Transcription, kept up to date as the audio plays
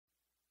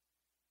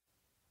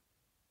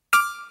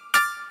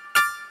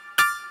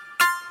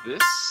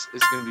This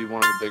is going to be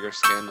one of the bigger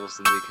scandals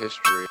in league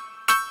history.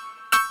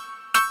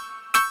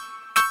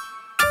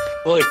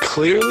 Well,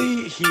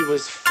 clearly he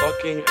was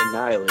fucking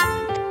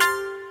annihilated.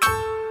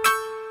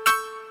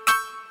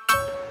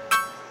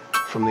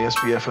 From the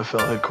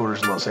SBFFL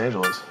headquarters in Los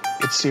Angeles,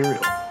 it's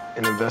Serial,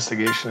 an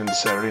investigation into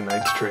Saturday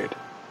night's trade.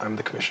 I'm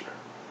the commissioner.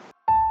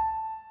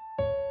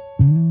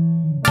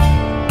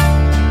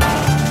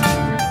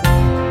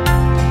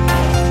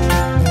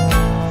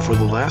 For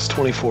the last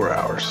 24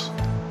 hours,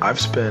 I've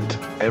spent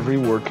every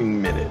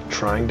working minute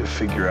trying to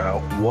figure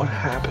out what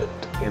happened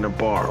in a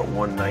bar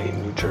one night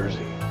in New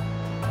Jersey.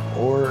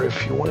 Or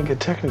if you want to get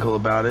technical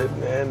about it,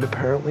 and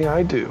apparently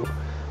I do,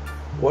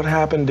 what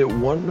happened at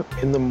 1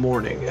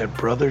 a.m. at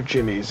Brother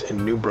Jimmy's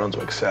in New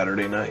Brunswick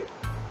Saturday night.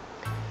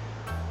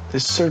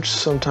 This search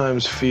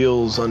sometimes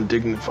feels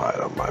undignified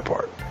on my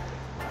part.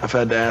 I've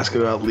had to ask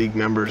about league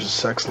members'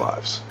 sex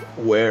lives,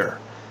 where,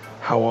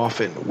 how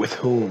often, with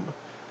whom,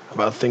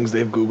 about things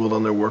they've Googled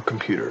on their work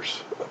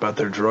computers, about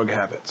their drug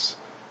habits,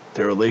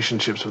 their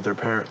relationships with their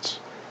parents.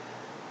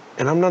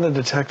 And I'm not a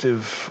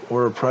detective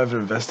or a private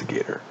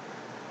investigator.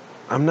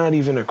 I'm not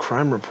even a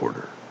crime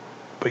reporter.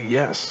 But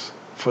yes,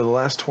 for the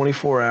last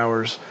 24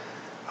 hours,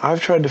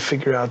 I've tried to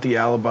figure out the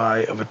alibi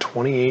of a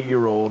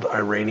 28-year-old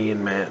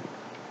Iranian man.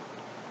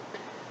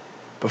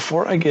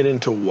 Before I get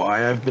into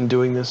why I've been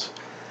doing this,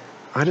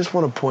 I just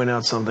want to point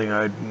out something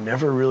I'd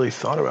never really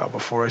thought about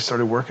before I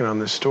started working on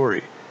this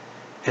story.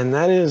 And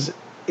that is,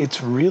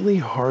 it's really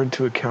hard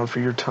to account for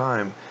your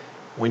time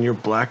when you're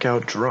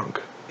blackout drunk.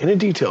 In a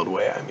detailed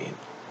way, I mean.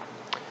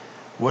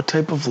 What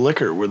type of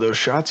liquor were those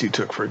shots you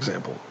took, for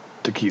example?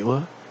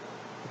 Tequila?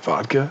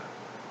 Vodka?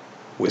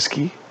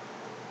 Whiskey?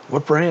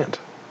 What brand?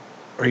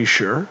 Are you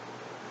sure?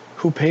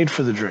 Who paid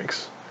for the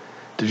drinks?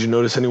 Did you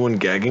notice anyone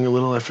gagging a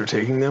little after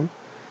taking them?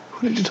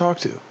 Who did you talk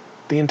to?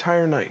 The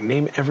entire night,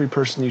 name every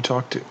person you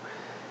talked to.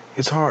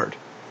 It's hard.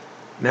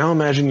 Now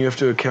imagine you have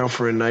to account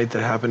for a night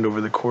that happened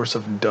over the course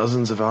of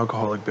dozens of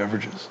alcoholic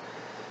beverages.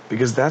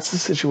 Because that's the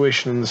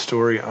situation in the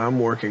story I'm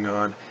working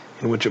on,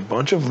 in which a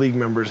bunch of league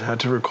members had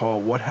to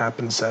recall what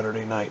happened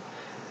Saturday night.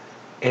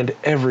 And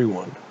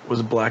everyone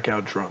was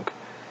blackout drunk.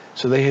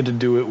 So they had to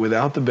do it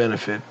without the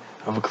benefit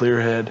of a clear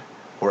head,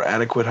 or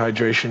adequate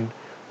hydration,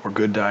 or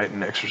good diet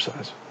and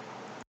exercise.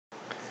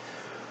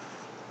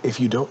 If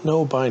you don't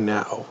know by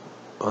now,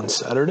 on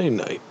Saturday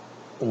night,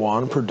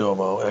 Juan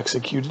Perdomo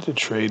executed a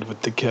trade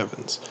with the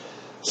Kevins,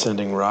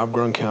 sending Rob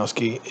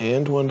Gronkowski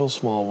and Wendell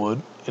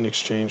Smallwood in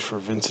exchange for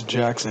Vincent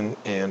Jackson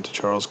and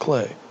Charles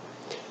Clay.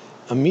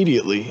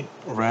 Immediately,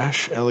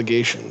 rash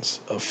allegations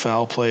of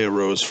foul play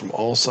arose from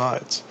all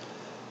sides.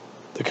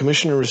 The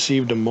commissioner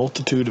received a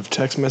multitude of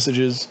text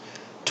messages,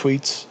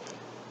 tweets,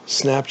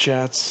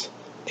 Snapchats,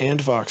 and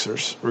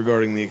Voxers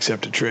regarding the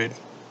accepted trade.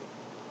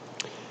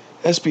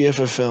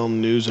 SBFFL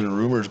News and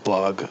Rumors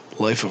blog,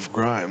 Life of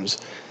Grimes,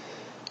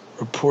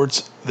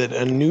 reports that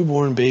a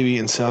newborn baby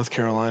in South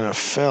Carolina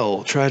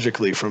fell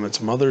tragically from its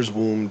mother's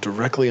womb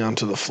directly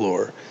onto the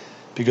floor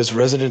because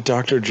resident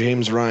Dr.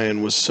 James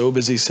Ryan was so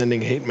busy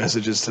sending hate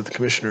messages to the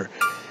commissioner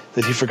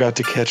that he forgot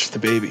to catch the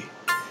baby.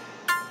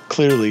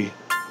 Clearly,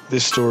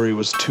 this story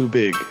was too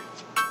big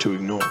to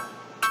ignore.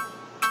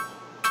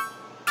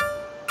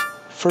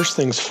 First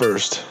things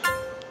first,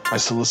 I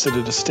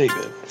solicited a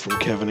statement from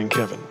Kevin and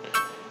Kevin.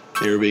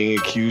 They were being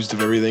accused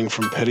of everything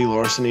from petty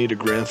larceny to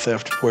grand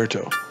theft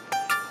puerto.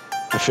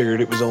 I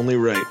figured it was only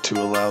right to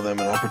allow them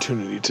an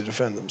opportunity to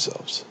defend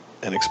themselves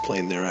and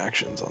explain their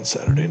actions on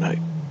Saturday night.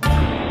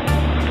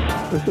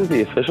 This is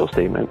the official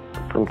statement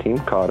from Team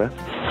Cotta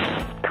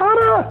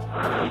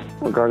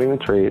regarding the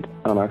trade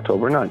on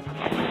October 9th.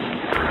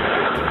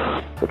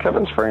 The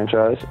Kevins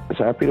franchise is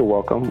happy to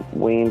welcome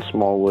Wayne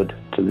Smallwood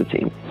to the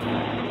team.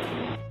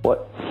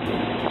 What?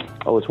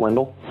 Oh, it's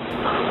Wendell?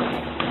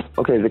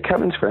 Okay, the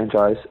Kevins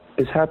franchise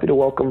is happy to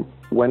welcome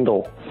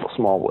Wendell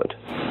Smallwood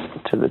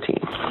to the team.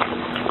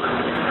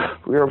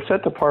 We are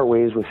upset to part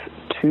ways with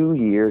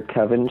 2-year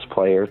Kevins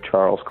player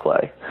Charles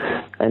Clay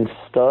and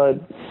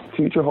stud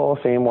future Hall of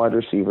Fame wide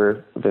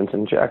receiver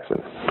Vincent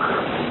Jackson.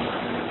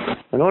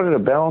 In order to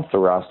balance the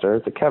roster,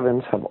 the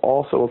Kevins have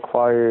also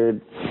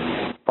acquired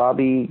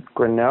Bobby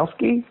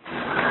Gronowski.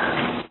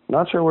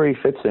 Not sure where he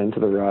fits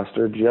into the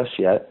roster just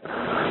yet,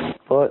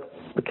 but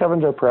the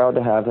Kevins are proud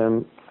to have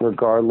him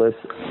regardless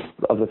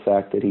of the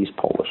fact that he's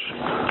Polish.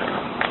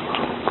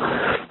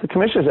 The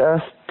commissioners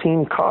asked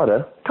Team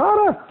Cotta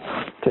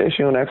to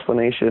issue an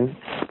explanation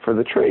for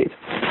the trade.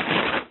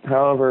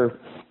 However,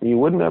 you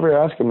would never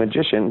ask a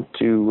magician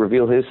to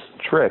reveal his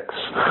tricks,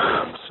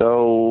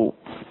 so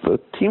the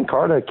Team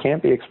Cotta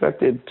can't be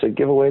expected to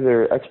give away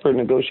their expert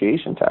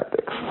negotiation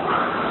tactics.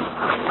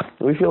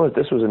 We feel that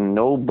this was a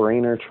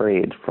no-brainer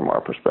trade from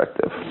our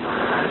perspective.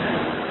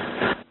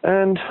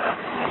 And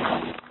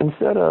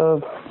instead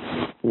of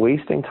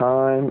wasting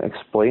time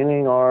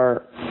explaining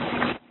our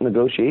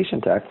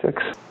negotiation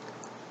tactics,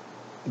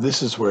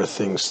 This is where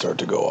things start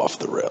to go off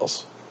the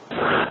rails.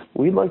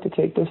 we'd like to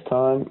take this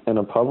time in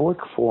a public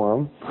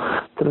forum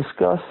to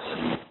discuss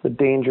the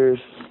dangers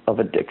of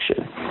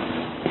addiction.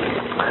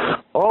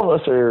 all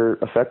of us are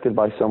affected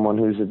by someone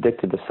who's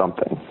addicted to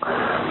something.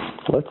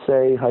 Let's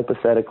say,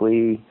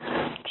 hypothetically,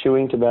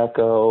 chewing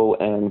tobacco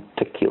and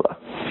tequila.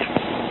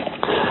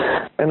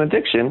 An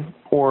addiction,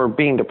 or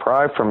being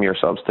deprived from your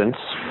substance,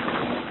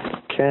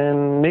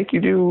 can make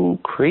you do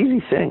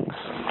crazy things.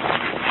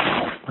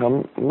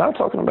 I'm not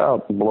talking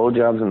about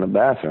blowjobs in the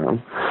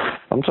bathroom.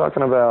 I'm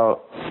talking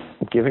about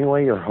giving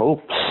away your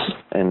hopes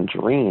and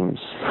dreams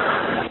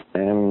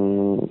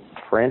and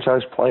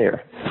franchise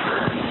player.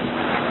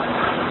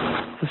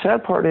 The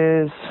sad part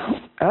is,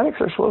 addicts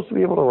are supposed to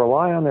be able to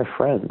rely on their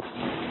friends,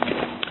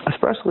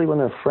 especially when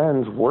their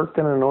friends worked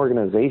in an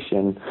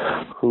organization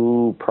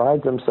who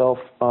prides themselves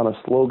on a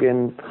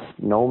slogan,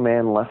 "No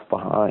man left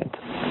behind."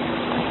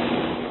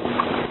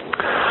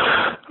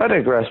 I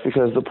digress,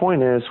 because the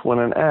point is, when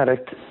an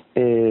addict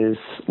is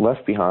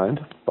left behind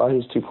by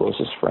his two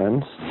closest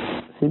friends,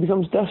 he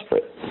becomes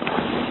desperate.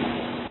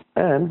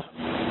 And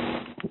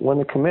when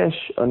the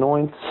commish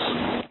anoints,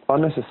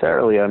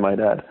 unnecessarily I might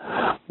add,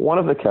 one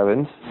of the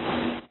Kevins,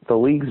 the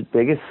league's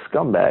biggest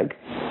scumbag,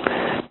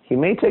 he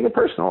may take it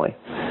personally.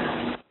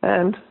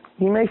 And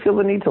he may feel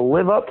the need to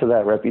live up to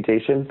that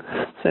reputation,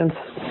 since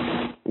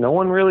no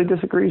one really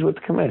disagrees with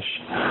the commish.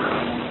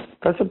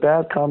 That's a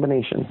bad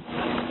combination.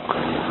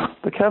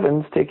 The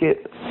Kevins take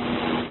it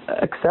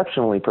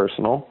exceptionally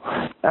personal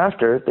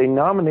after they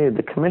nominated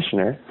the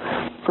commissioner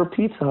for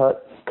Pizza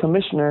Hut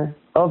Commissioner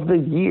of the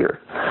Year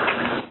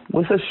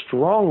with a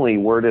strongly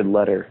worded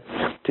letter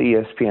to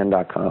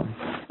ESPN.com.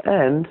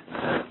 And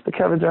the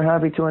Kevins are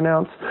happy to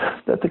announce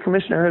that the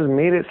commissioner has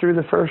made it through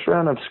the first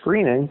round of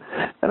screening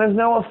and is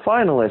now a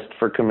finalist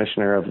for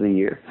Commissioner of the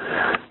Year,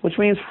 which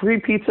means free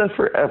pizza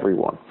for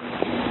everyone.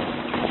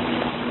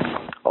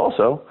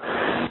 Also,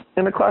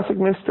 in a classic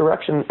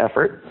misdirection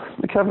effort,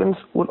 the Kevins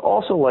would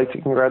also like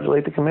to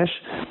congratulate the commish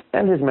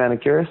and his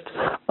manicurist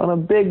on a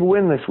big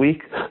win this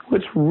week,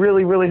 which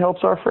really, really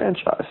helps our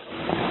franchise.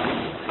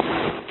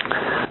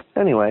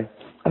 Anyway,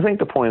 I think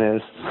the point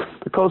is,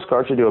 the Coast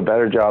Guard should do a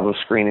better job of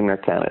screening their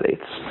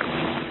candidates.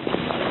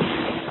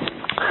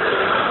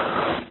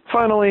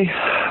 Finally,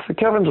 the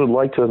Kevins would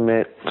like to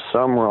admit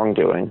some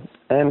wrongdoing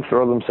and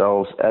throw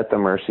themselves at the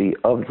mercy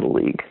of the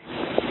league.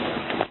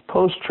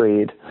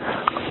 Post-trade,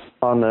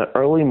 on the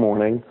early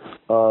morning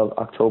of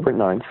October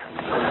 9th,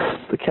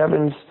 the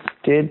Kevins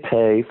did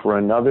pay for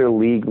another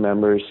league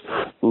member's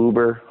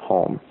Uber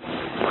home.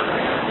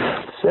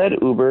 Said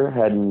Uber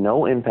had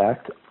no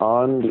impact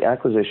on the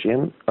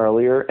acquisition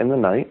earlier in the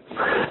night,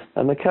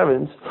 and the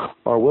Kevins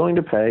are willing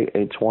to pay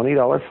a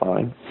 $20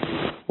 fine,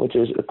 which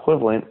is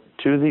equivalent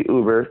to the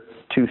Uber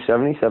to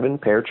 77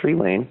 Pear Tree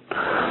Lane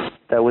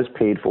that was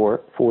paid for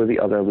the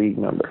other league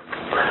member.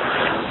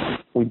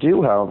 We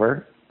do,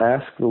 however,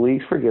 ask the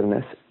league's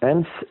forgiveness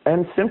and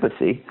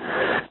sympathy,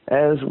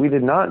 as we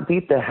did not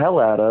beat the hell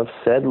out of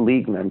said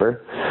league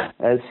member,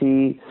 as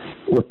he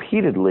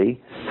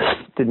repeatedly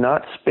did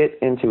not spit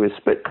into his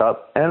spit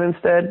cup and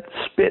instead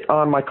spit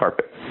on my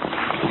carpet.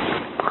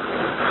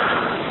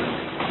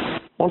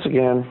 Once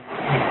again,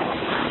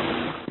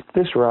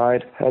 this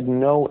ride had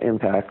no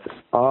impact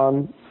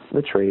on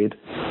the trade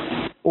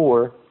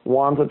or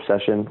Juan's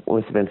obsession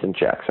with Vincent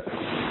Jackson.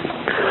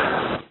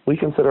 We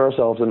consider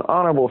ourselves an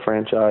honorable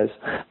franchise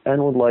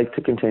and would like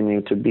to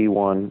continue to be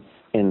one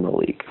in the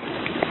league.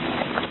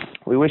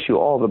 We wish you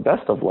all the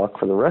best of luck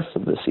for the rest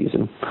of the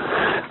season.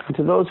 And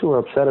to those who are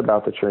upset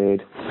about the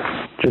trade,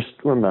 just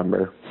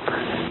remember,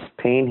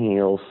 pain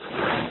heals,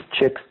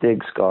 chicks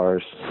dig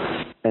scars,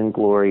 and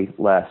glory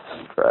lasts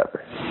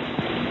forever.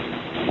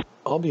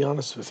 I'll be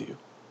honest with you.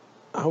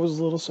 I was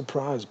a little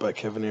surprised by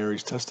Kevin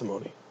Airy's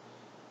testimony.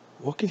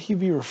 What could he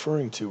be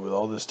referring to with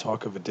all this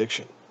talk of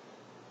addiction?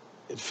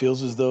 It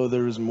feels as though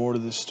there is more to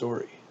this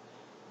story.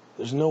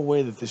 There's no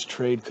way that this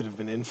trade could have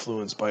been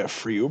influenced by a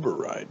free Uber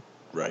ride,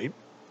 right?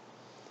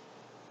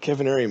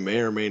 Kevin Airy may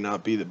or may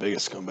not be the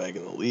biggest scumbag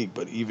in the league,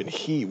 but even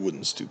he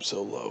wouldn't stoop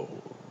so low,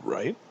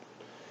 right?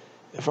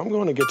 If I'm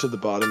going to get to the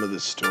bottom of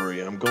this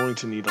story, I'm going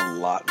to need a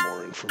lot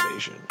more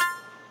information.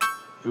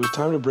 It was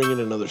time to bring in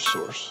another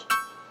source.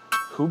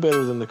 Who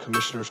better than the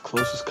commissioner's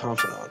closest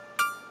confidant,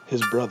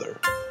 his brother,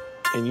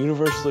 and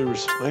universally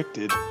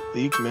respected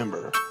league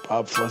member,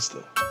 Bob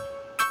Flesta.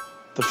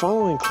 The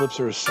following clips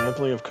are a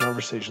sampling of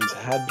conversations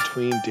had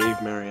between Dave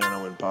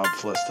Mariano and Bob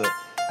Flesta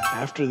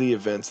after the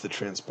events that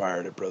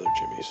transpired at Brother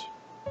Jimmy's.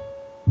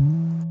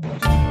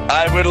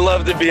 I would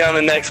love to be on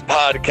the next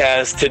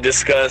podcast to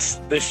discuss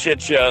the shit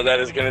show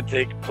that is going to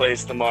take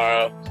place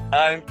tomorrow.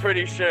 I'm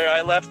pretty sure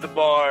I left the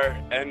bar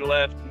and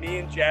me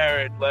and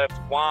Jared left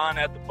Juan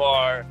at the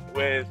bar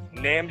with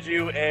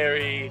Namju,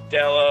 Airy,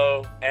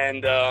 Dello,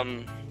 and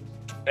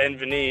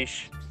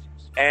Vanish.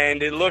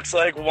 And it looks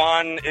like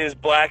Juan is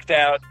blacked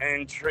out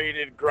and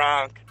traded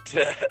Gronk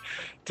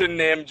to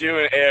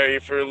Namju and Airy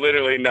for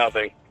literally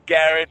nothing.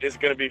 Garrett is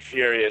going to be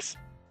furious.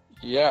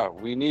 Yeah,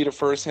 we need a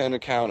first-hand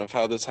account of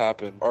how this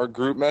happened. Our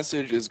group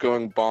message is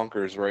going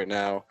bonkers right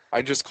now.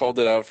 I just called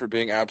it out for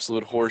being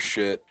absolute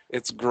horseshit.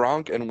 It's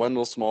Gronk and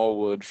Wendell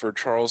Smallwood for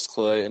Charles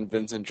Clay and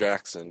Vincent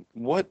Jackson.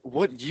 What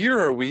year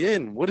are we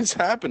in? What is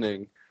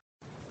happening?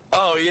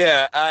 Oh,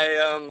 yeah.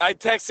 I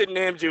texted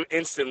Namju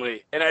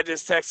instantly, and I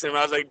just texted him.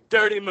 I was like,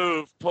 dirty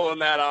move, pulling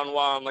that on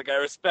Juan. Like, I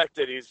respect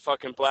it. He's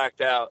fucking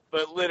blacked out.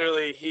 But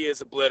literally, he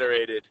is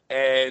obliterated,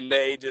 and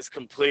they just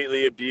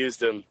completely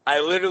abused him.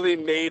 I literally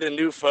made a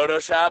new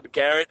Photoshop.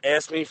 Garrett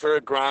asked me for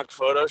a Gronk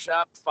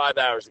Photoshop 5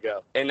 hours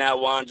ago, and now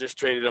Juan just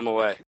traded him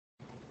away.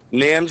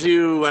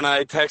 Namju, when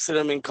I texted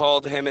him and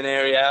called him and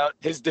Ari out,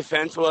 his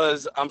defense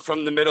was, I'm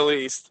from the Middle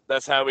East.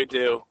 That's how we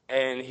do.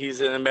 And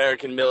he's an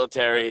American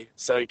military,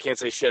 so he can't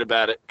say shit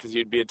about it because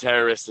you'd be a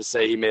terrorist to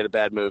say he made a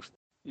bad move.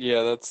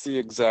 Yeah, that's the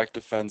exact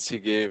defense he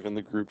gave in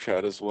the group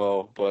chat as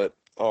well. But,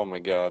 oh my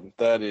God,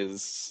 that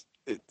is...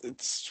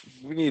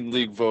 we need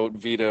league vote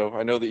veto.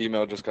 I know the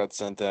email just got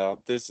sent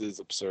out. This is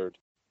absurd.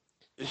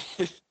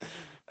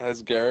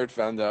 Has Garrett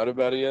found out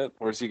about it yet?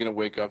 Or is he going to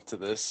wake up to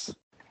this?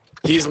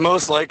 He's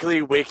most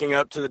likely waking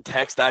up to the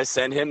text I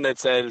sent him that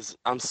says,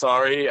 I'm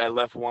sorry, I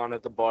left Juan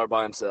at the bar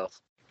by himself.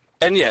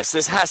 And yes,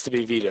 this has to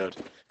be vetoed.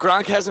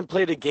 Gronk hasn't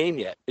played a game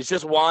yet. It's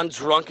just Juan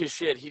drunk as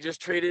shit. He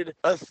just traded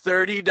a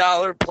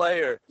 $30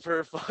 player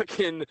for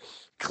fucking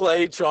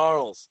Clay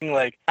Charles.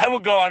 Like, I will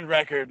go on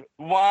record.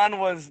 Juan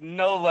was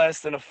no less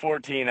than a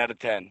 14 out of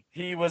 10.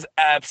 He was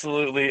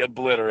absolutely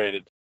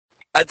obliterated.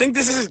 I think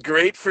this is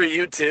great for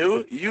you,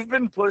 too. You've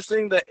been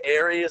pushing the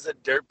Ari as a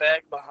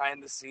dirtbag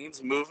behind the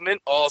scenes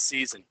movement all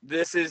season.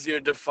 This is your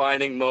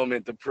defining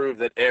moment to prove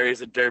that Ari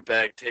is a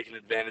dirtbag taking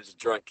advantage of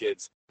drunk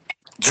kids.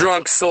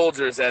 Drunk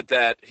soldiers at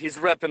that. He's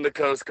repping the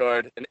Coast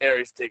Guard, and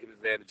Ari's taking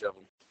advantage of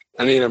him.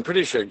 I mean, I'm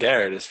pretty sure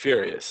Garrett is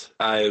furious.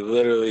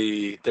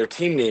 Their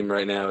team name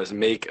right now is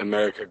Make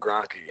America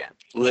Gronk Again.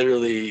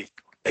 Literally,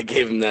 I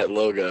gave him that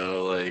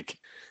logo, like...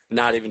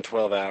 not even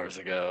 12 hours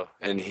ago,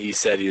 and he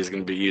said he was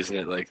going to be using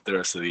it like the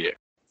rest of the year.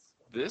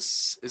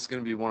 This is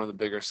going to be one of the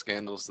bigger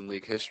scandals in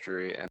league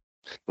history. And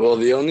well,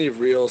 the only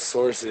real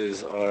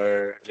sources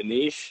are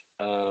Vanish,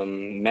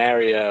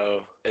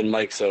 Mario, and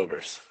Mike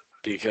Sobers,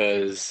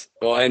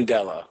 and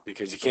Della,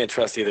 because you can't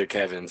trust either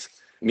Kevins.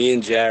 Me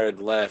and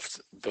Jared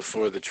left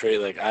before the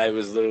trade. Like, I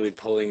was literally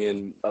pulling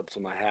in up to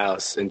my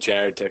house, and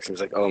Jared texted me, was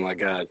like, oh my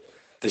God,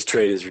 this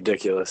trade is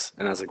ridiculous.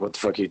 And I was like, what the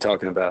fuck are you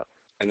talking about?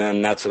 And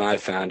then that's when I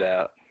found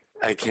out.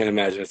 I can't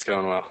imagine it's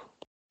going well.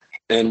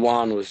 And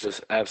Juan was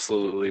just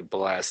absolutely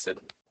blasted.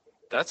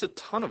 That's a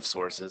ton of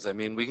sources. I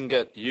mean, we can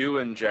get you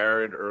and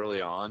Jared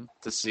early on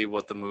to see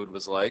what the mood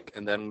was like.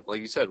 And then,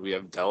 like you said, we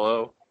have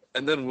Dello.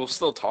 And then we'll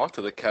still talk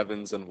to the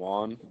Kevins and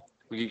Juan.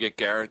 We could get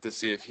Garrett to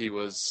see if he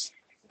was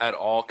at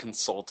all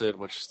consulted,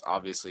 which is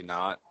obviously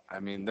not. I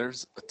mean,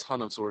 there's a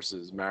ton of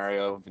sources.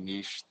 Mario,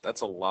 Vanish,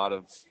 that's a lot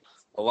of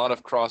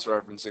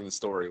cross-referencing the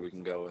story we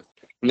can go with.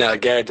 No,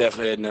 Garrett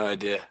definitely had no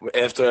idea.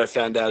 After I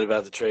found out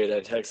about the trade, I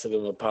texted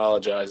him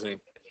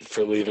apologizing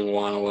for leaving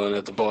Juan alone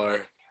at the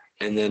bar.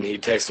 And then he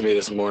texted me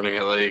this morning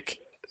at like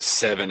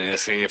 7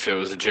 asking if it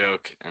was a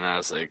joke. And I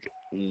was like,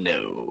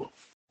 no.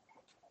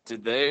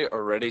 Did they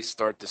already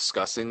start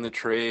discussing the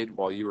trade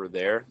while you were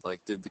there?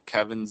 Like, did the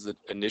Kevins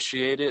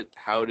initiate it?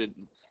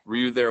 Were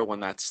you there when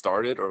that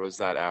started, or was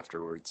that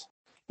afterwards?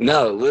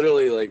 No,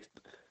 literally, like...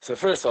 So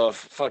first off,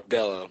 fuck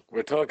Dello.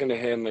 We're talking to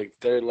him, like,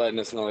 they're letting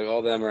us know, like,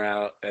 all them are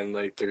out, and,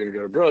 like, they're going to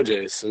go to Bro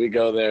J's. So we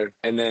go there,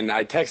 and then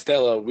I text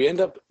Dello. We end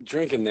up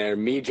drinking there,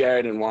 me,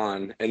 Jared, and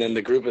Juan, and then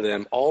the group of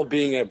them, all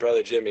being at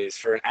Brother Jimmy's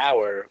for an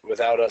hour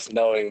without us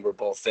knowing we're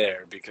both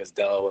there because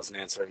Dello wasn't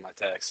answering my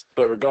text.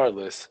 But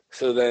regardless,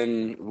 so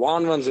then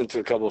Juan runs into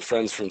a couple of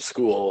friends from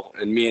school,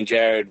 and me and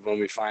Jared, when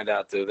we find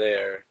out they're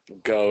there,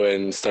 go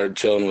and start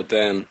chilling with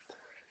them.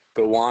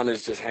 But Juan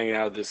is just hanging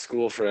out with his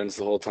school friends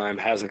the whole time,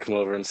 hasn't come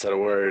over and said a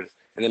word.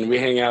 And then we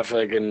hang out for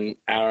like an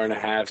hour and a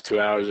half, 2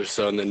 hours or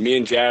so. And then me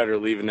and Jared are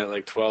leaving at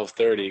like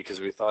 12:30 because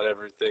we thought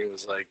everything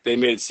was like, they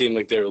made it seem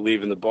like they were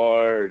leaving the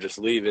bar or just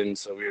leaving.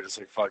 So we were just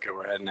like, fuck it,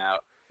 we're heading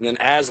out. And then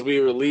as we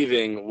were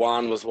leaving,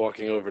 Juan was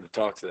walking over to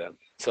talk to them.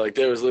 So like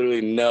there was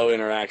literally no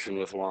interaction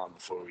with Juan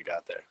before we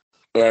got there.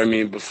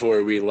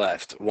 Before we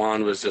left.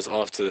 Juan was just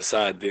off to the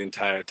side the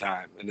entire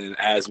time. And then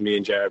as me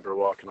and Jared were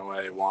walking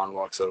away, Juan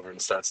walks over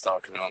and starts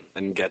talking to him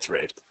and gets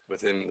raped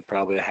within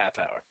probably a half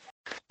hour.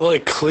 Well,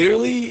 like,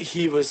 clearly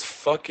he was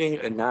fucking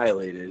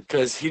annihilated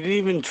because he didn't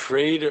even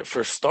trade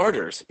for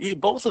starters.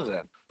 Both of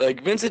them.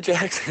 Like, Vincent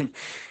Jackson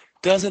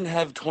doesn't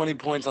have 20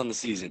 points on the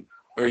season.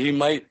 Or he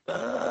might...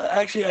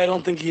 actually, I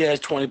don't think he has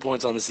 20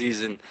 points on the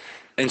season.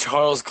 And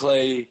Charles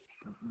Clay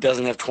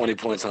doesn't have 20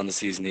 points on the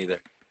season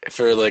either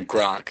for, like,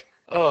 Gronk.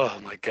 Oh,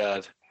 my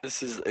God.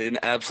 This is an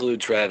absolute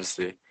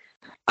travesty.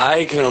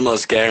 I can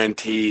almost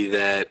guarantee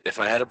that if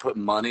I had to put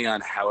money on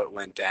how it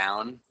went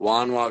down,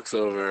 Juan walks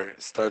over,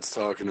 starts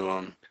talking to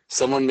him.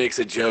 Someone makes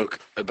a joke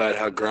about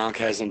how Gronk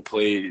hasn't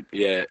played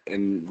yet,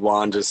 and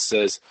Juan just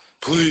says,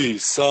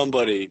 please,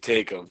 somebody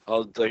take him.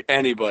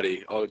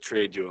 Anybody, I'll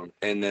trade you him.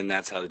 And then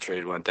that's how the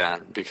trade went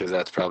down, because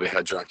that's probably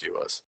how drunk he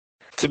was.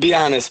 To be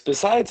honest,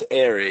 besides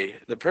Ari,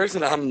 the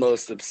person I'm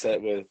most upset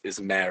with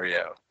is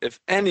Mario. If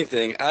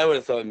anything, I would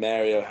have thought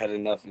Mario had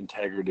enough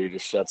integrity to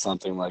shut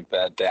something like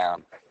that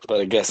down,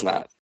 but I guess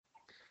not.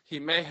 He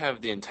may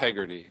have the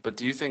integrity, but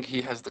do you think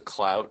he has the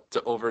clout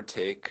to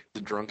overtake the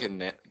drunken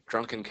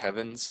Drunken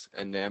Kevin's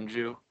and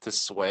Namju to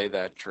sway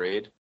that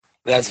trade.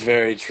 That's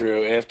very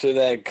true. After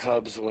that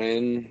Cubs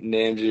win,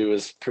 Namju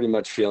was pretty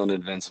much feeling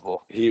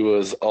invincible. He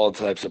was all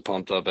types of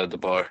pumped up at the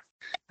bar.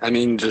 I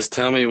mean, just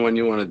tell me when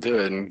you want to do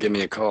it and give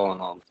me a call,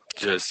 and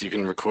you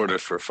can record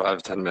it for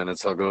 5-10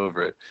 minutes. I'll go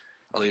over it.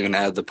 I'll even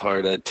add the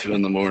part at 2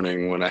 in the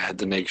morning when I had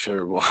to make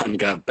sure Juan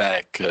got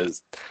back,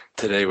 because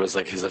today was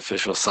like his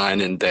official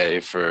sign-in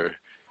day for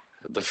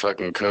the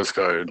fucking Coast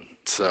Guard.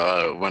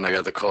 So when I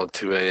got the call at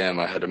 2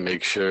 a.m., I had to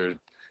make sure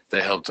they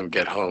helped him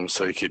get home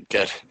so he could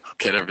get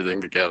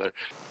everything together.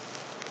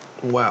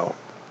 Wow,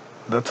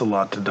 that's a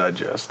lot to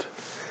digest.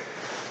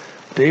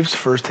 Dave's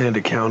first-hand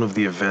account of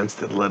the events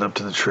that led up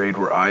to the trade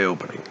were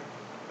eye-opening,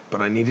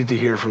 but I needed to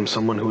hear from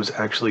someone who was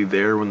actually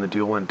there when the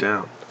deal went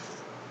down.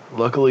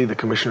 Luckily, the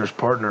commissioner's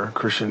partner,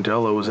 Christian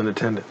Dello, was in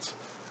attendance.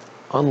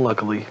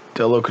 Unluckily,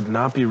 Dello could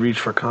not be reached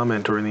for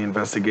comment during the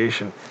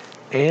investigation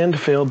and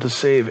failed to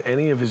save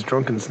any of his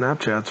drunken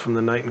Snapchats from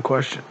the night in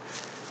question.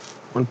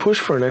 When pushed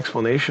for an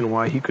explanation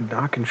why he could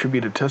not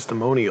contribute a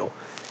testimonial,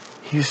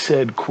 he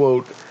said,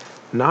 quote,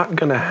 "Not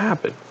gonna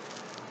happen.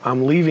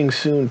 I'm leaving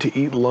soon to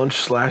eat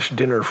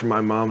lunch/dinner for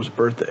my mom's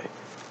birthday,"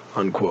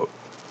 unquote.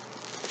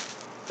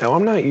 Now,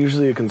 I'm not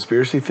usually a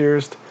conspiracy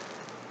theorist,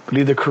 but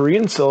either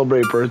Koreans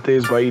celebrate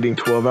birthdays by eating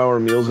 12-hour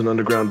meals in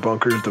underground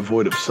bunkers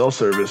devoid of cell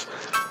service,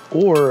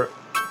 or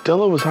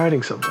Dello was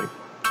hiding something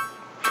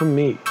from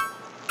me,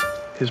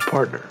 his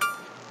partner.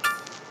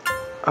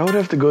 I would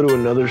have to go to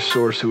another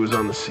source who was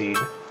on the scene.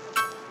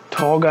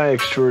 Tall guy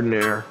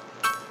extraordinaire,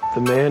 the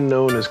man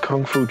known as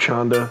Kung Fu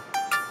Chanda,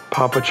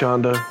 Papa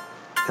Chanda,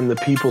 and the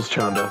People's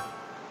Chanda,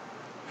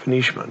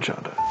 Venishman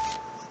Chanda.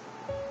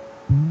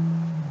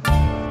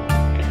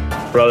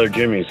 Brother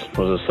Jimmy's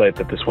was the site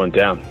that this went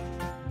down.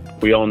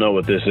 We all know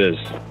what this is.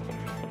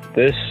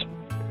 This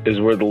is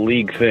where the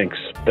league thinks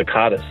the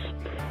Cottas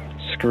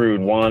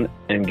screwed Juan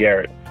and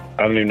Garrett.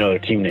 I don't even know their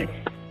team name.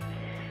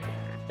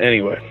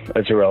 Anyway,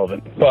 that's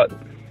irrelevant. But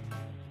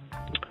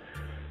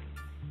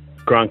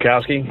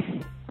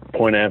Gronkowski,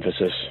 point of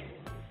emphasis.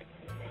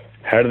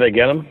 How did they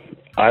get him?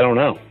 I don't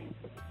know.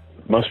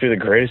 Must be the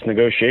greatest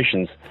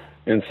negotiations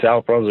in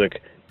South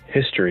Brunswick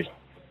history.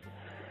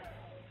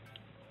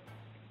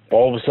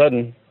 All of a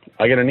sudden,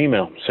 I get an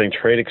email saying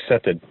trade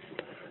accepted.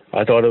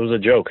 I thought it was a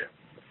joke,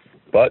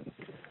 but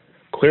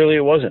clearly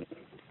it wasn't.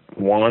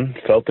 Juan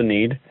felt the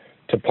need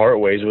to part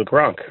ways with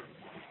Gronk.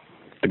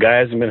 The guy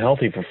hasn't been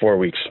healthy for 4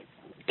 weeks.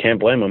 Can't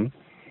blame him.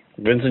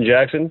 Vincent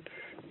Jackson,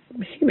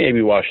 he may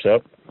be washed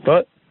up,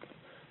 but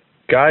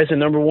guy's a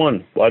number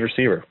one wide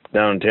receiver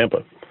down in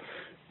Tampa.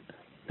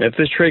 If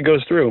this trade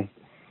goes through,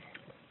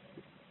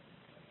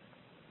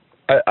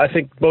 I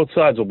think both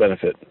sides will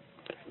benefit.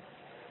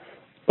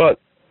 But,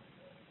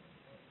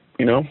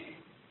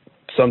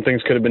 some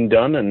things could have been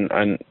done,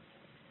 and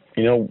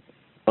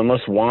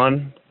unless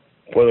Juan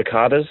or the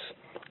Cottas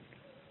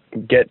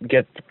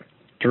get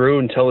through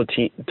and tell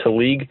to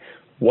league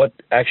what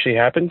actually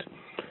happened,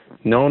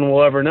 no one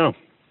will ever know.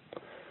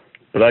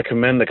 But I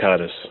commend the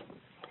Cottas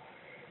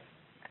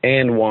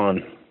and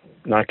Juan,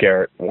 not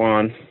Garrett,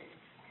 Juan,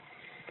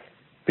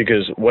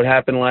 because what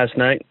happened last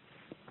night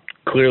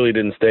clearly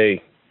didn't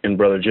stay in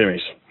Brother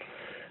Jimmy's.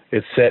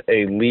 It set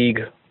a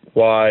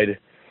league-wide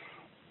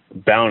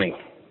bounty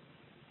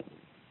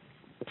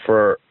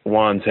for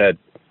Juan's head.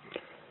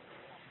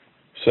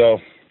 So,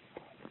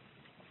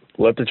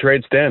 let the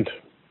trade stand.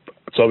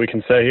 That's all we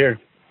can say here.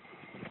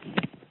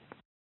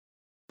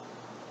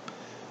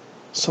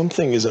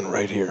 Something isn't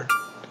right here.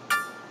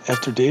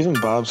 After Dave and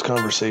Bob's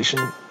conversation,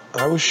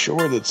 I was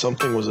sure that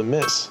something was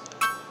amiss.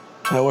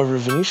 However,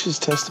 Venetia's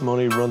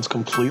testimony runs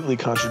completely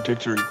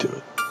contradictory to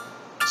it.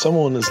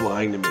 Someone is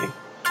lying to me.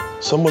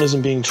 Someone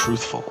isn't being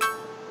truthful.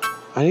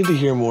 I need to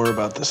hear more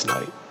about this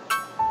night.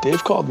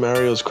 Dave called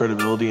Mario's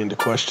credibility into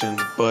question,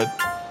 but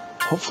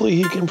hopefully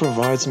he can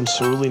provide some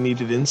sorely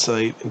needed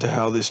insight into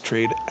how this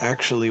trade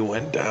actually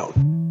went down.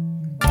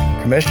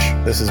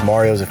 Commish, this is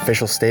Mario's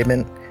official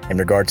statement in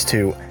regards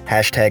to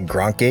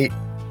 #Gronkgate.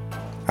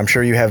 I'm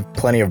sure you have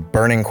plenty of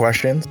burning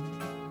questions.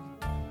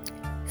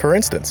 For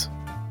instance,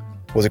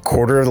 was a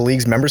quarter of the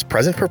league's members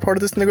present for part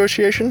of this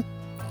negotiation?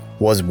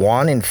 Was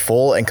Juan in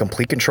full and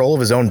complete control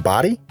of his own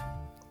body?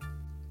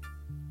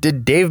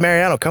 Did Dave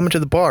Mariano come into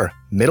the bar,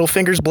 middle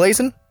fingers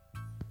blazing?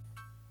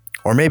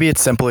 Or maybe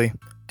it's simply,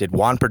 did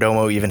Juan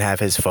Perdomo even have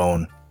his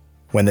phone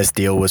when this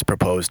deal was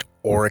proposed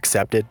or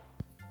accepted?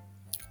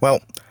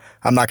 Well,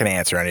 I'm not going to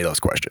answer any of those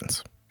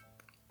questions.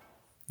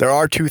 There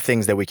are two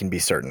things that we can be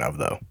certain of,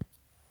 though.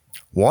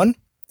 One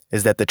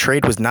is that the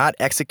trade was not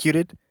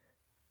executed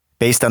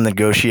based on the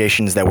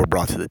negotiations that were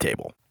brought to the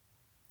table.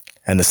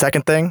 And the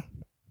second thing,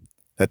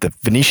 that the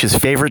Venetia's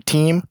favorite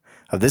team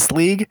of this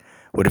league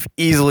would have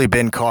easily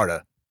been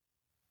Carta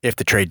if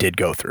the trade did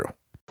go through.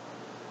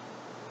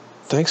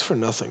 Thanks for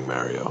nothing,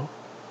 Mario.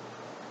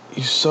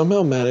 You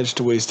somehow managed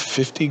to waste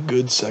 50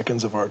 good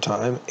seconds of our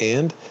time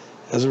and,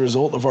 as a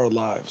result, of our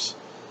lives.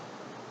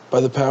 By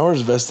the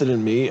powers vested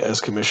in me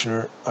as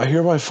commissioner, I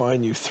hereby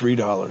fine you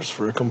 $3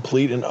 for a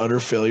complete and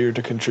utter failure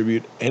to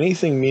contribute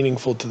anything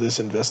meaningful to this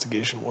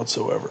investigation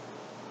whatsoever.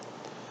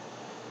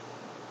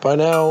 By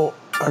now,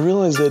 I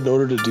realize that in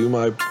order to do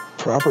my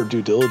proper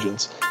due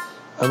diligence,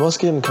 I must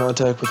get in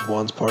contact with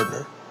Juan's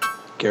partner,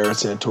 Garrett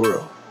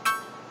Santoro.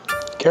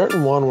 Garrett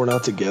and Juan were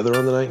not together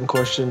on the night in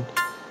question.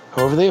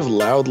 However, they have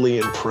loudly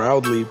and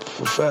proudly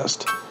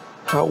professed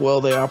how well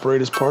they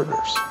operate as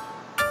partners.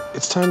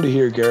 It's time to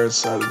hear Garrett's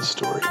side of the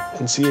story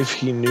and see if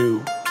he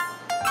knew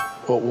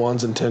what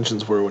Juan's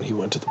intentions were when he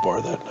went to the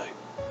bar that night.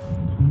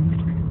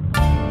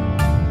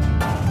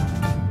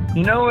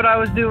 You know what I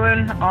was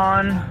doing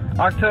on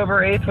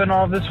October 8th when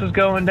all this was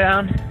going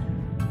down?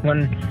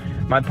 When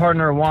my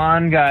partner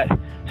Juan got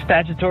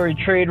statutory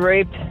trade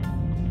raped?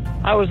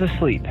 I was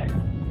asleep.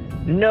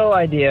 No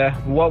idea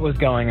what was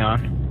going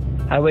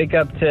on. I wake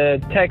up to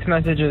text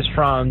messages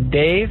from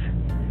Dave,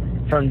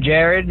 from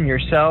Jared and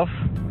yourself,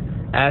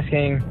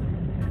 asking,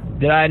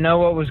 did I know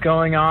what was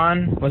going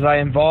on? Was I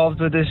involved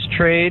with this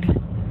trade?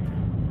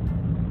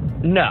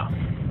 No.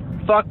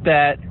 Fuck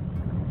that.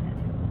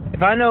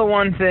 If I know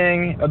one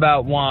thing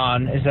about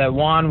Juan, is that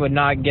Juan would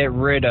not get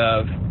rid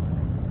of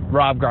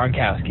Rob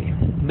Gronkowski.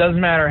 It doesn't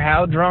matter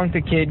how drunk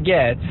the kid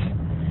gets,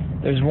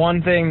 there's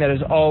one thing that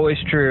is always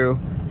true.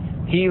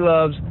 He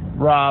loves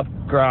Rob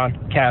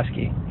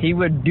Gronkowski. He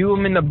would do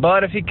him in the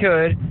butt if he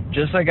could,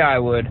 just like I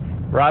would.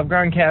 Rob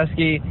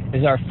Gronkowski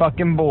is our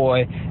fucking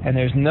boy, and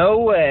there's no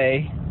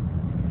way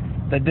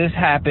that this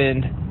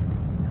happened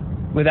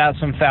without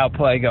some foul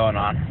play going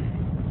on.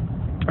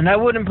 And I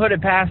wouldn't put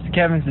it past the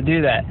Kevins to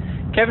do that.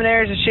 Kevin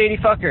Ayers is a shady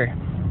fucker.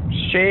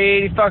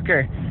 Shady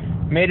fucker.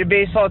 Made a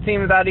baseball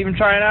team without even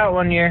trying out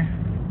one year.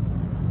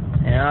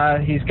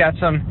 He's got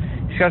some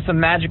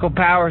magical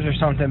powers or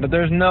something, but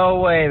there's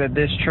no way that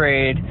this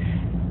trade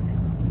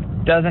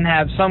doesn't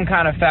have some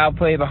kind of foul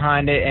play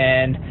behind it,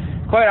 and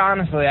quite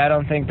honestly, I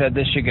don't think that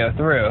this should go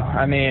through.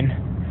 I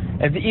mean,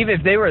 even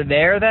if they were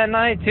there that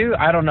night, too,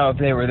 I don't know if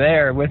they were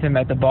there with him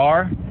at the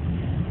bar,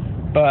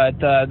 but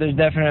there's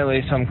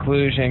definitely some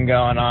collusion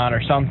going on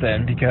or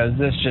something, because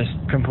this is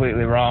just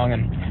completely wrong,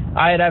 and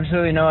I had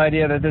absolutely no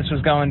idea that this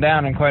was going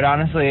down, and quite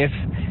honestly,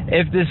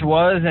 if this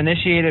was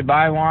initiated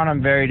by Juan,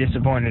 I'm very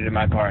disappointed in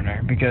my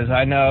partner, because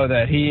I know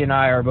that he and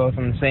I are both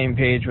on the same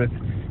page with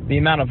the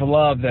amount of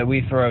love that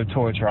we throw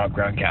towards Rob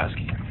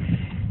Gronkowski.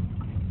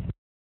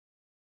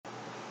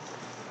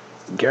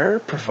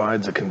 Garrett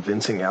provides a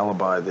convincing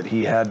alibi that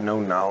he had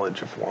no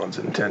knowledge of Juan's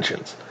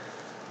intentions.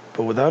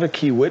 But without a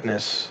key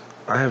witness,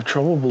 I have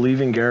trouble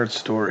believing Garrett's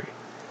story.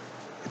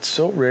 It's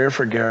so rare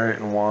for Garrett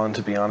and Juan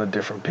to be on a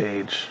different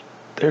page.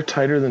 They're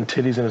tighter than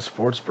titties in a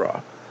sports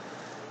bra.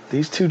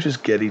 These two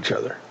just get each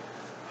other.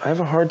 I have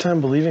a hard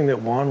time believing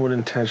that Juan would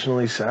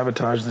intentionally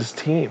sabotage this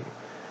team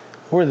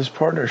or this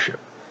partnership.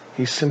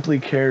 He simply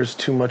cares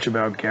too much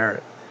about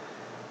Garrett.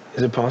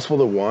 Is it possible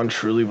that Juan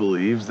truly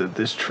believes that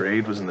this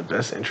trade was in the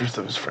best interest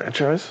of his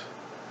franchise?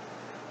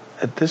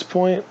 At this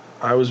point,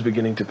 I was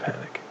beginning to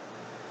panic.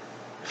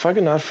 If I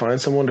could not find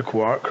someone to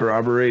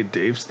corroborate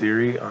Dave's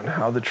theory on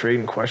how the trade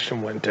in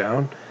question went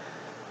down,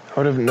 I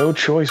would have no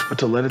choice but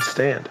to let it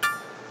stand.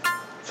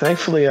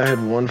 Thankfully, I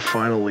had one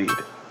final lead.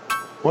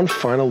 One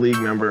final league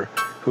member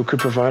who could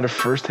provide a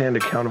first-hand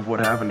account of what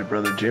happened to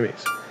Brother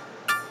Jimmy's.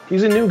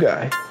 He's a new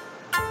guy,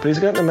 but he's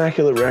got an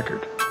immaculate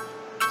record.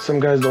 Some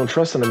guys don't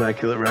trust an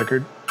immaculate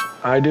record.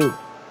 I do.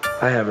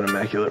 I have an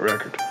immaculate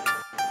record.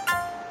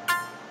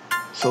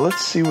 So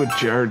let's see what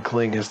Jared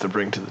Kling has to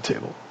bring to the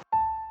table.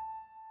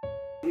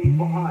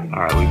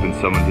 Alright, we've been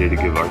summoned here to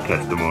give our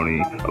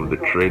testimony of the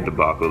trade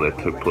debacle that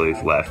took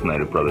place last night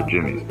at Brother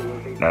Jimmy's.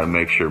 Now, to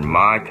make sure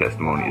my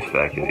testimony is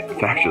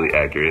factually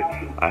accurate,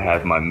 I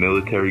have my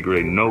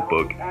military-grade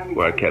notebook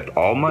where I kept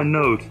all my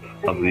notes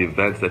of the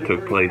events that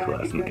took place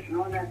last night.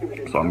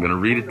 So I'm going to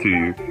read it to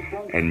you,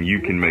 and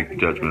you can make the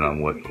judgment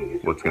on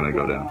what's going to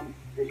go down.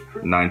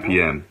 9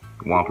 p.m.,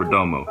 Juan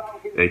Perdomo,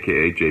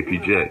 a.k.a.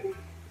 JPJ,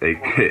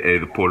 a.k.a.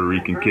 the Puerto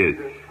Rican Kid,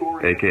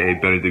 a.k.a.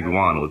 Benedict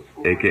Ronald,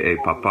 a.k.a.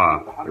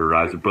 Papa,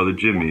 arrives at Brother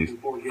Jimmy's,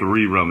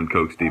 3 rum and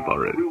cokes deep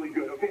already.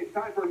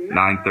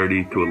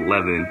 9:30 to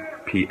 11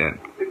 p.m.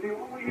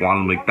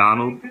 Ronald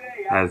McDonald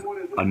has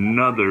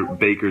another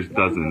baker's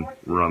dozen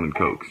rum and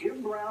cokes.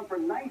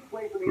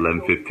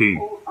 11:15.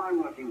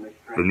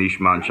 Vanish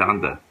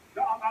Manchanda,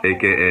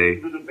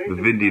 a.k.a. the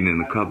Vindian in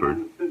the cupboard.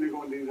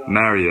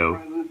 Mario,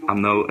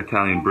 I'm no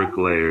Italian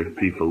bricklayer,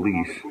 the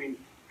Felice.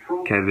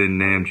 Kevin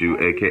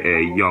Namju,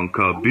 a.k.a. Young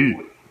Cubby.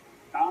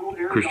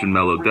 Christian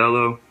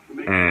Melodello,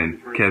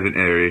 and Kevin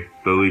Airy,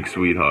 the league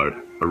sweetheart,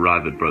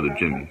 arrive at Brother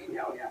Jimmy's.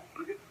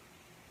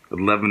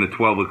 11 to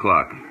 12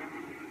 o'clock,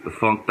 the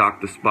Funk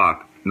Dr.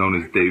 Spock, known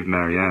as Dave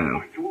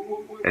Mariano,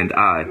 and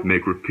I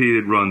make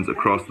repeated runs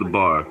across the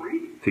bar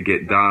to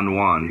get Don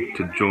Juan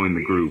to join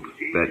the group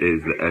that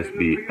is the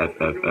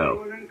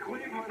SBFFL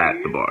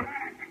at the bar.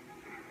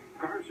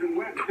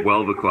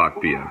 12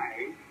 o'clock p.m.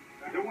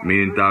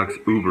 Me and Doc's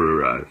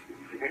Uber arrive.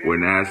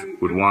 When asked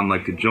would Juan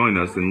like to join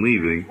us in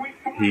leaving,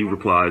 he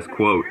replies,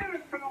 quote,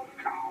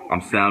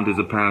 "I'm sound as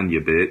a pound,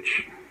 you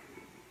bitch."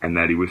 and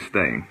that he was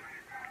staying.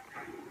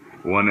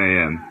 1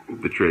 a.m.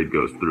 if the trade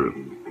goes through.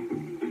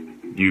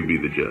 You be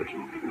the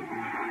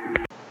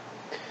judge.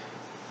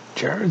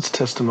 Jared's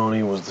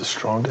testimony was the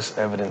strongest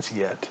evidence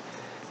yet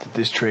that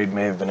this trade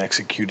may have been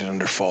executed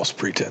under false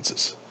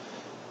pretenses.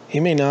 He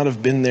may not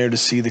have been there to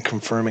see the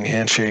confirming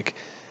handshake.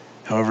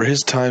 However,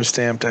 his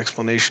time-stamped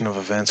explanation of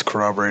events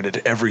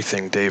corroborated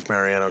everything Dave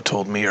Mariano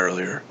told me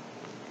earlier.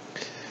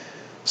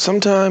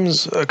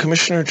 Sometimes a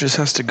commissioner just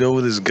has to go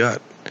with his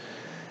gut.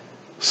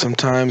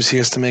 Sometimes he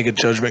has to make a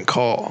judgment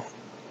call,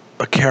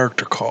 a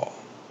character call,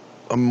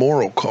 a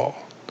moral call.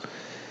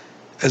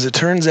 As it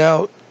turns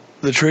out,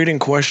 the trade in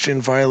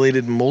question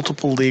violated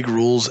multiple league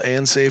rules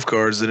and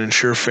safeguards that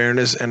ensure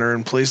fairness and are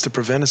in place to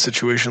prevent a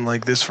situation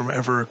like this from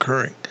ever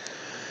occurring.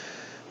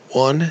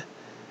 1.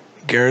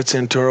 Garrett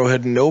Santoro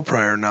had no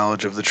prior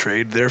knowledge of the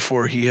trade,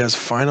 therefore he has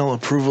final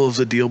approval of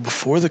the deal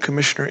before the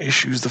commissioner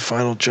issues the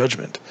final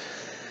judgment.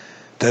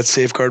 That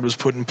safeguard was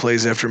put in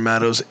place after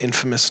Maddo's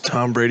infamous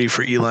Tom Brady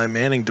for Eli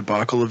Manning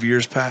debacle of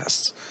years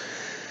past.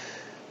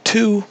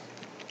 2.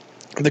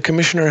 The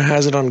commissioner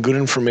has it on good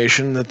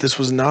information that this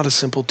was not a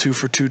simple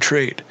 2-for-2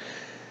 trade.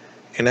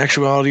 In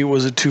actuality, it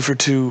was a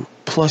 2-for-2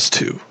 plus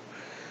 2.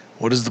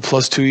 What is the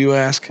plus 2, you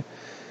ask?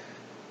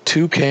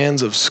 2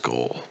 cans of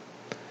Skol.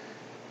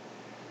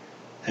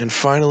 And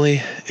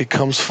finally, it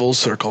comes full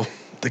circle.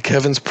 The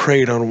Kevins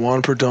preyed on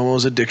Juan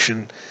Perdomo's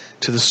addiction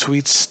to the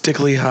sweet,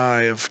 stickly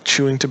high of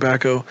chewing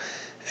tobacco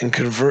and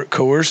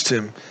coerced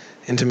him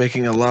into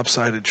making a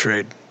lopsided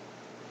trade.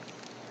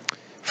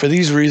 For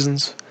these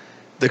reasons,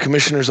 the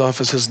commissioner's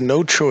office has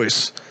no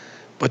choice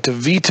but to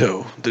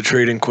veto the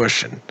trade in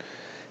question.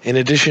 In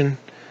addition,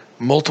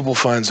 multiple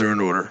fines are in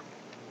order.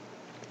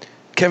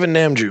 Kevin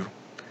Namju,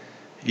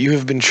 you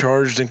have been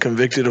charged and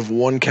convicted of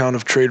 1 count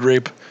of trade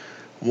rape,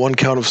 1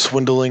 count of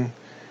swindling,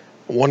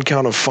 1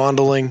 count of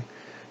fondling,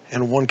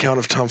 and 1 count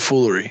of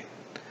tomfoolery.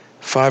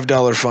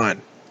 $5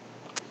 fine.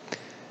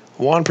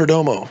 Juan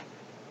Perdomo,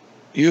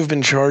 you have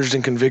been charged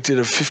and convicted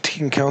of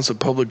 15 counts of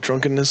public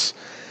drunkenness,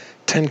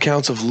 10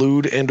 counts of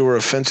lewd and or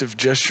offensive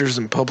gestures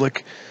in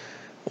public,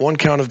 1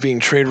 count of being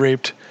trade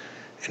raped,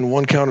 and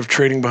 1 count of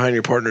trading behind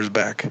your partner's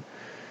back.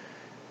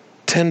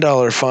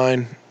 $10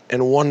 fine,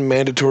 and 1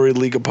 mandatory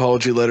league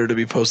apology letter to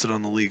be posted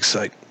on the league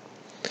site.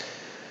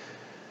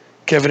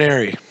 Kevin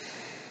Airy,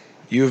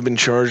 you have been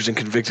charged and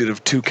convicted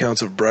of 2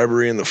 counts of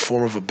bribery in the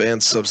form of a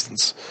banned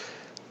substance.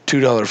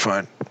 $2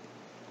 fine.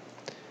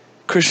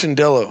 Christian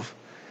Dello,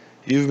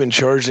 you have been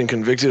charged and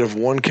convicted of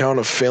 1 count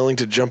of failing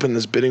to jump in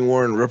this bidding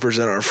war and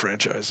represent our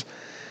franchise.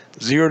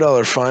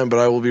 $0 fine, but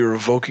I will be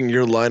revoking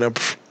your lineup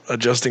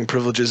adjusting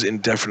privileges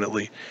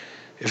indefinitely.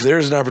 If there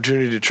is an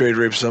opportunity to trade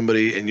rape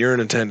somebody and you're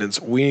in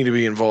attendance, we need to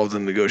be involved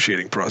in the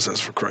negotiating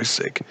process for Christ's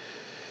sake.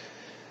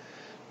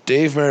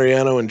 Dave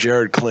Mariano and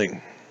Jared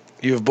Kling,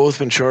 you have both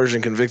been charged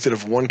and convicted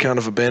of 1 count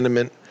of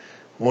abandonment,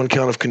 1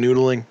 count of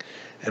canoodling,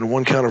 and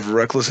 1 count of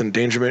reckless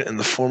endangerment in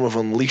the form of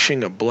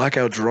unleashing a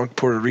blackout drunk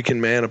Puerto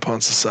Rican man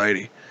upon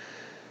society.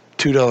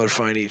 $2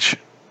 fine each.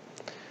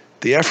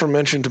 The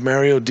aforementioned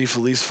Mario Di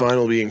Felice fine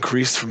will be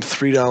increased from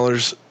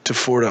 $3 to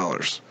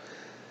 $4,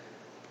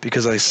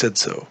 because I said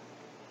so.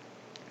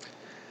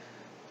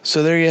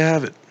 So there you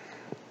have it.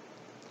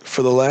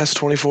 For the last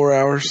 24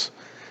 hours,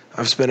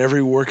 I've spent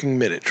every working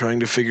minute trying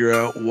to figure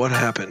out what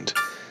happened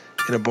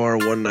in a bar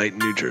one night in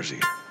New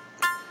Jersey.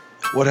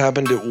 What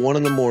happened at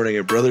 1 a.m.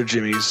 at Brother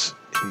Jimmy's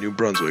in New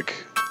Brunswick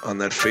on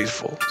that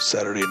fateful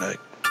Saturday night.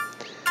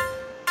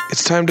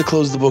 It's time to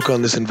close the book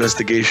on this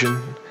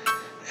investigation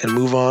and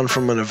move on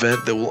from an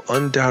event that will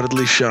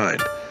undoubtedly shine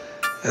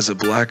as a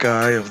black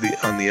eye on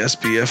the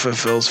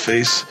SPFFL's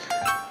face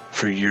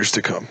for years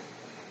to come.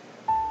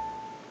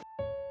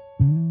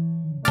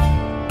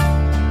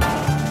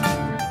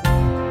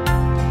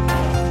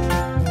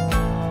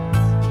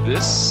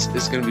 This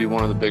is going to be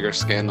one of the bigger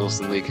scandals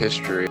in league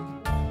history.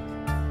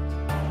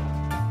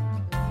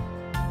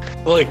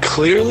 Like,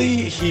 clearly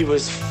he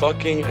was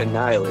fucking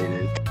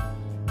annihilated.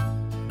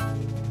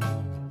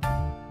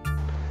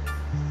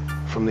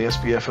 From the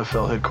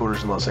SPFFL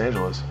headquarters in Los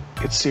Angeles,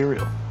 it's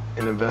Serial,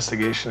 an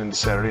investigation into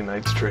Saturday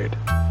night's trade.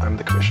 I'm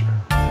the commissioner.